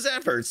Skiz's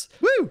efforts.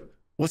 Woo!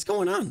 What's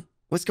going on?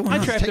 What's going I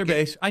on? trapped their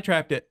base. I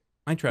trapped it.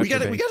 I trapped We got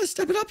their we base. got to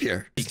step it up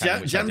here. kinda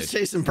wish I Gem's did.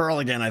 chasing Pearl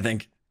again, I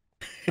think.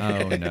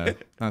 Oh, no.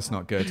 That's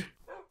not good.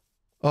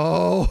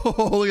 Oh,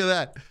 look at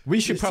that. We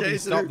should Just probably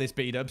chasing her. stop this,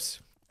 B-dubs.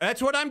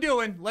 That's what I'm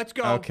doing. Let's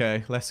go.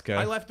 Okay, let's go.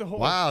 I left the horse.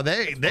 Wow,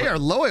 they are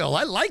loyal.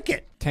 I like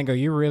it. Tango,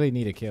 you really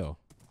need a kill.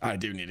 I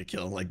do need to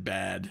kill like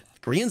bad.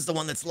 Grian's the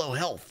one that's low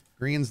health.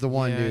 Grian's the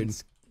one, dude.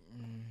 it's-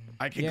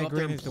 I could Yeah, go up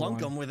there Grian and is the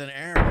plunk one. him with an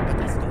arrow, but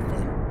that's no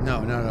fun.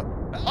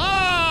 No.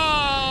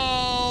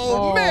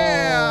 Oh,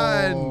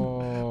 man.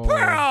 Oh.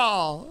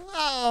 Pearl.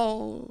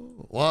 Oh,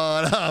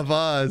 what a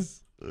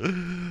buzz.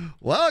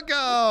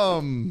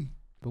 Welcome.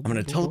 I'm going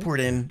to teleport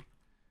in.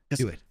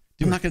 Do it.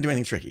 I'm not going to do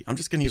anything tricky. I'm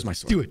just going to use my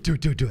sword. Do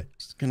it.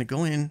 Just going to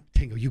go in.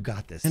 Tango, you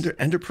got this.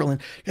 Ender pearl in.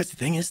 Guys, the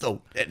thing is,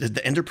 though,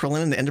 the ender pearl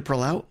in and the ender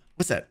pearl out,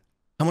 what's that?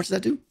 How much does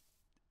that do?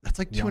 That's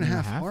like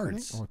 2.5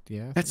 hearts. Oh,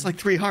 yeah. That's like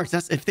 3 hearts.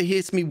 That's if they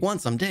hits me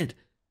once, I'm dead.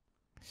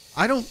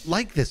 I don't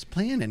like this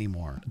plan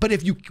anymore. But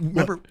if you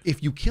remember,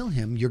 if you kill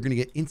him, you're going to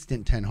get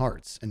instant 10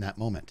 hearts in that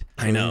moment.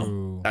 I know.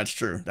 Ooh. That's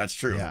true. That's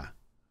true. Yeah.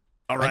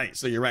 All right.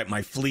 So you're right.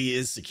 My flea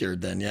is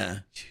secured then. Yeah.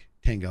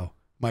 Tango,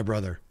 my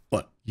brother.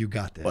 What? You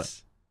got this.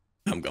 What?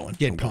 I'm going.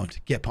 Get I'm going.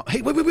 pumped. Get pumped.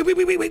 Hey, wait. Do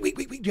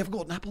you have a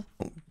golden apple?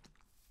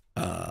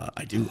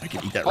 I do. I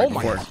can eat that right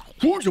before.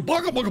 What's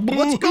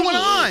going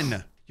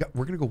on? Yeah,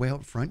 we're gonna go way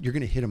out front. You're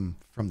gonna hit him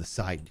from the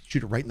side.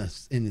 Shoot it right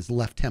in his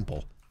left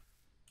temple.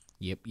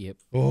 Yep.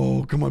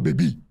 Oh, come on,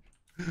 baby.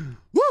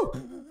 Woo!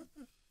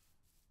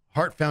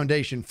 Heart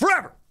Foundation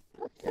forever.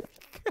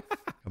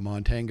 Come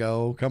on,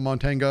 Tango. Come on,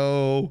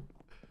 Tango.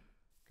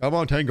 Come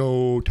on,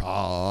 Tango.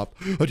 Top.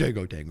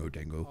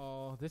 Tango.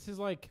 Oh, this is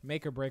like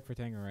make or break for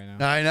Tango right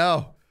now. I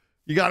know.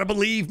 You gotta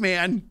believe,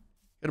 man.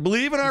 Gotta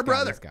believe in our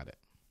brother. He's got it.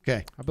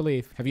 Okay. I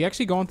believe. Have you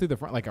actually gone through the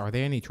front? Like, are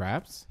there any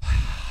traps?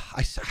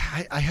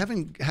 I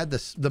haven't had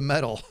the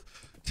metal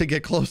to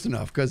get close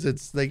enough because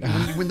it's like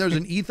when there's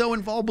an Etho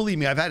involved. Believe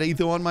me, I've had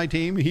Etho on my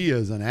team. He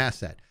is an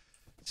asset.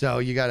 So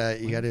you gotta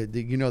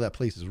that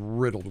place is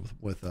riddled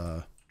with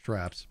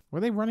traps.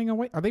 Were they running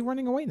away? Are they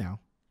running away now?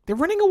 They're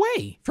running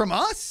away from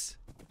us.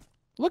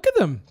 Look at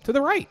them to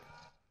the right.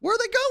 Where are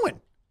they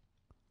going?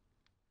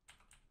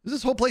 Is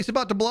this whole place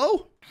about to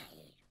blow?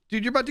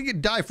 Dude, you're about to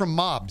die from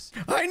mobs.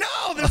 I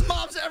know. There's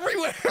mobs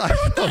everywhere. I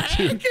know,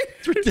 dude.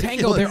 It's ridiculous.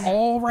 Tango, they're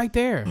all right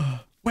there.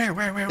 Where?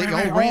 They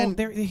all ran.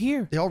 They're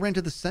here. They all ran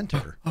to the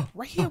center.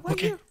 Right here.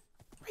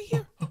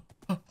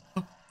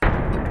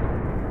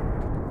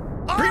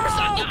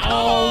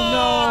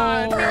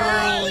 Oh no!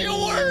 Pearl, you're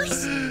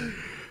worse.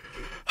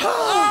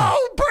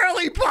 Oh,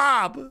 Burly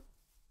Bob!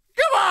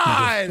 Come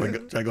on!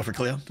 Do I go for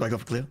Cleo?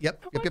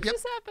 Yep. What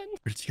just happened?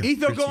 Where'd she go?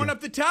 Etho Where'd she going go?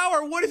 up the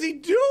tower. What is he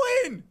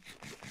doing?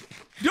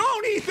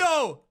 Don't,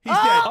 Etho! He's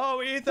dead.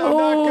 Oh,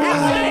 Etho,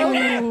 not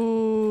good.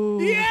 Ooh.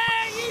 Yeah,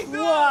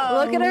 Etho!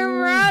 Look at him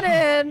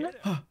running.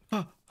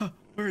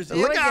 Where is he?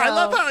 Here Look, we I go.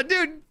 love how,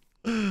 dude.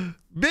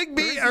 Big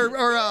B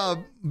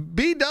or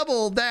B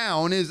double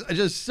down is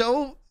just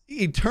so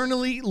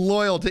eternally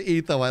loyal to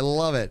Etho. I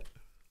love it.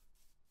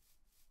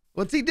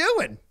 What's he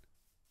doing?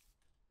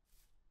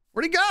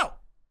 Where'd he go?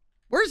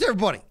 Where's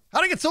everybody?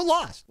 How'd I get so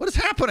lost? What is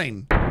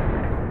happening?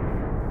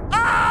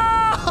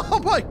 Ah!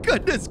 Oh my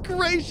goodness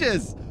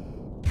gracious!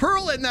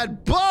 Pearl in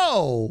that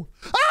bow!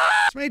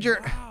 Ah! Major,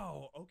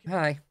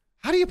 Hi.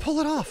 how do you pull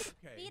it off?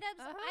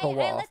 I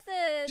let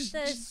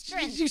the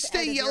strength You out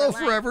stay of your yellow lines.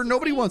 forever.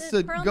 Nobody See, wants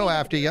the to pearl go needed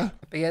after to- you.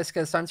 But yes,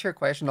 guys, to answer your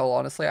question, all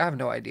honestly, I have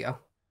no idea.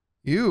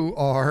 You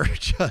are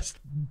just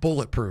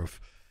bulletproof.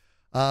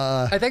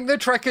 I think the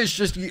trick is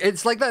just,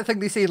 it's like that thing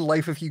they say in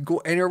life, if you go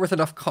anywhere with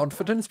enough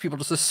confidence, people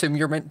just assume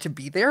you're meant to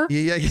be there.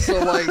 Yeah. So,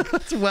 like,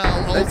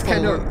 well, it's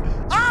kind of...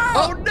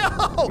 Oh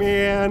no!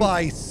 Man.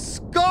 My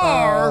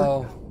scar!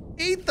 Oh.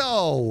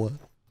 Etho!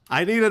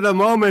 I needed a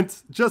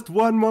moment, just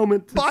one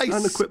moment to My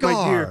unequip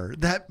my gear.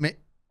 scar!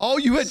 Oh,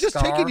 you had just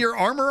Scar. taken your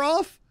armor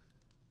off?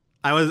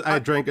 I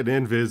drank an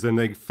invis and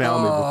they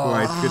found me before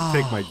I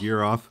could take my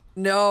gear off.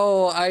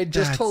 No, I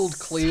just That told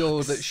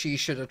Cleo sucks. that she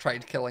should have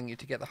tried killing you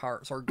to get the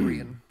hearts or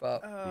Grian,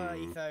 but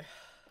Etho.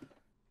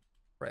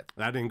 rip.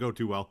 That didn't go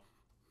too well.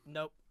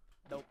 Nope.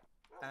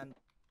 And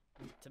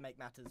to make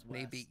matters worse.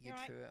 They beat you You're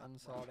right. to it, I'm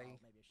sorry.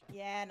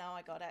 Yeah, no,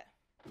 I got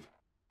it.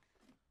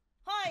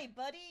 Hi,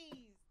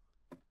 buddies.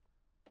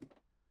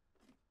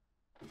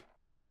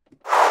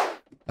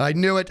 I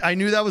knew it. I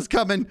knew that was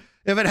coming.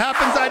 If it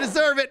happens, I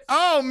deserve it.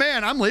 Oh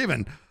man, I'm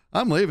leaving.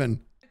 I am leaving.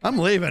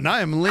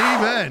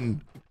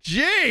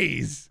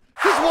 Jeez.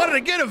 Just wanted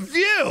to get a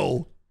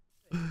view.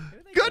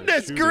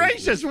 Goodness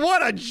gracious,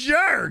 what a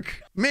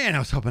jerk. Man, I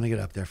was hoping to get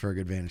up there for a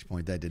good vantage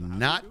point. That did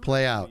not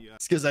play out.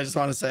 Skizz, I just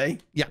want to say,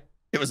 Yeah.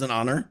 it was an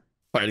honor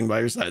fighting by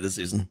your side this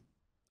season.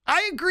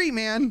 I agree,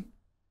 man.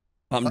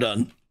 I'm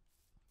done.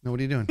 No, what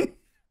are you doing?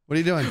 What are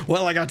you doing?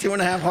 Well, I got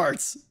 2.5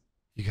 hearts,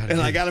 You got and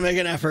I got to make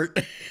an effort,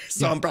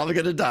 so I'm probably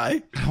going to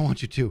die. I don't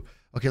want you to.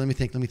 Okay, let me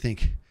think.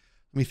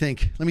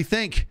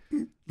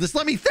 Just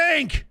let me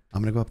think.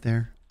 I'm gonna go up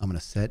there. I'm gonna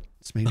set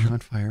Smager on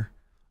fire.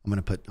 I'm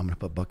gonna put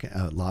bucket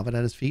lava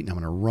at his feet, and I'm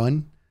gonna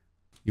run.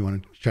 You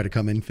want to try to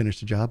come in, finish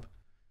the job?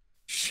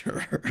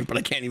 Sure, but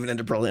I can't even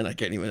enter Pearl in. I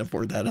can't even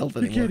afford that health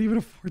You anymore. can't even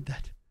afford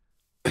that.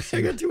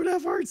 I got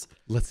 2.5 hearts.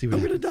 Let's see what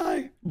I'm happens. going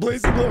to die.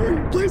 Blaze the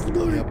glory. Blaze the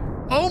glory.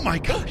 Oh my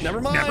gosh. Never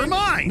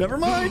mind. Never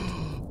mind.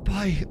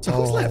 Bye. So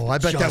who's left? I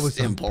bet that Just was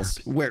on Impulse.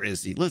 purpose. Where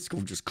is he? Let's go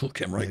just cook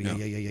him right now.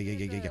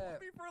 Yeah.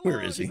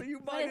 Where is he?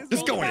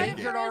 Just go in.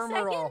 Take your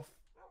armor off.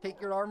 Take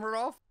your armor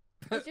off.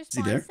 Is your Is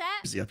he there? spawn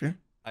set? Is he up here?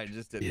 I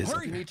just did. He is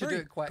up You here. need to do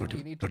it quick.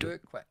 You need to do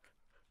it quick.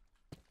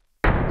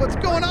 What's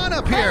going on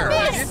up here?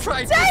 You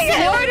tried to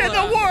What in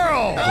the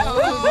world?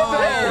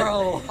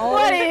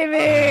 What do you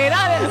mean?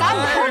 How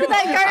did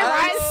that go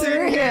right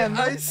through him?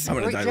 I'm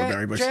going to die to a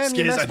berry bush. Jam,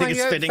 you Skizz, I messed think my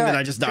it's fitting that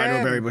I just die to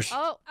a berry bush.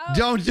 Oh,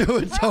 Don't do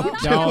it. Don't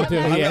do Don't it. do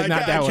it. Yeah,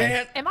 not that I way.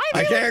 can't. am I?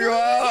 I can't go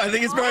out. I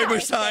think it's berry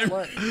bush time.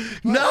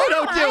 No,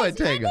 don't do it,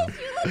 Tango.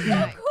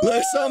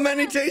 There's so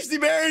many tasty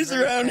berries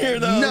around here,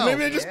 though. No.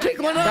 Maybe I just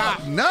pick one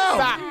up. No.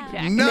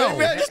 No.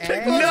 Maybe I just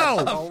pick one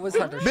up. Always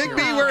had to Big share.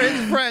 B, we're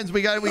his friends.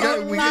 We got.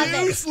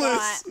 I'm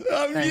useless.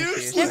 I'm Thank you,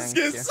 useless.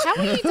 thank you. Skizz. How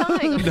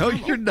are you dying? No,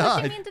 you're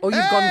not. Oh,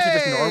 you've gone to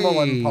just normal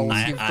Hey!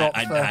 impulse. You've got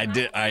I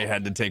did. I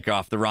had to take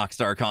off the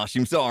Rockstar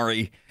costume.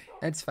 Sorry.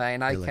 It's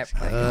fine. I It looks kept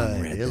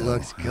playing. good. It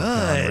looks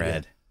good.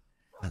 Red.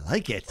 I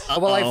like it.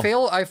 Well,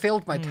 I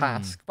failed my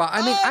task, but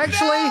I mean,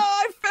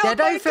 actually,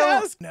 did I fail?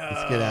 Let's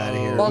get out of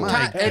here. Well,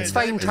 My it's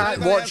fine. goodness.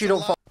 Watch, you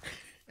don't fall.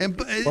 And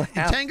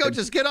Tango,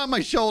 just get on my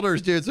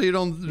shoulders, dude, so you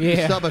don't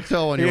Yeah. stub a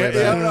toe on your You're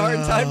way having a back.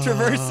 hard time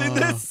traversing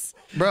this.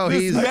 Bro,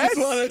 he's I just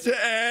want it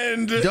to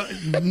end.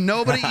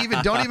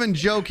 don't even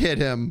joke hit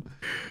him.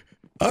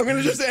 I'm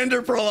gonna just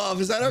ender Pearl off.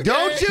 Is that okay?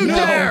 Don't you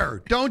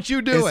dare! Don't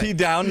you do Is it. he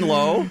down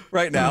low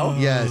right now?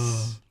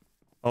 Yes.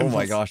 Oh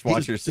my gosh!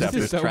 Watch your step. is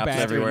There's so traps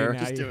bad for you everywhere. now.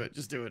 Just do it.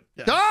 Just do it.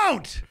 Yeah.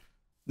 Don't.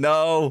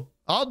 No.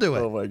 I'll do it.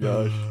 Oh my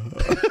gosh.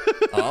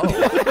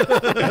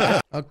 Oh.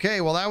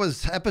 Okay, well, that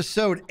was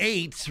episode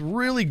 8.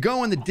 Really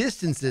going the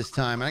distance this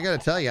time. And I got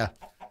to tell you,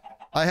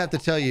 I have to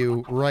tell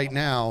you right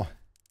now,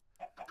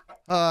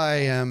 I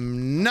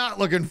am not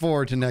looking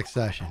forward to next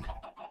session.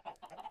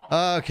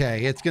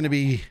 Okay, it's going to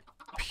be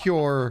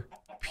pure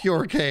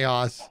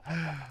chaos.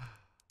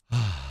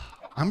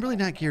 I'm really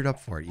not geared up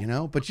for it, you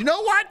know? But you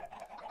know what?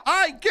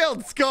 I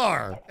killed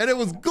Scar, and it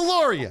was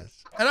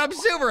glorious. And I'm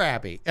super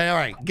happy. And all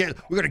right,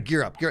 we're going to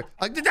gear up.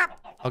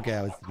 Okay,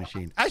 I was the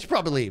machine. I should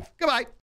probably leave. Goodbye.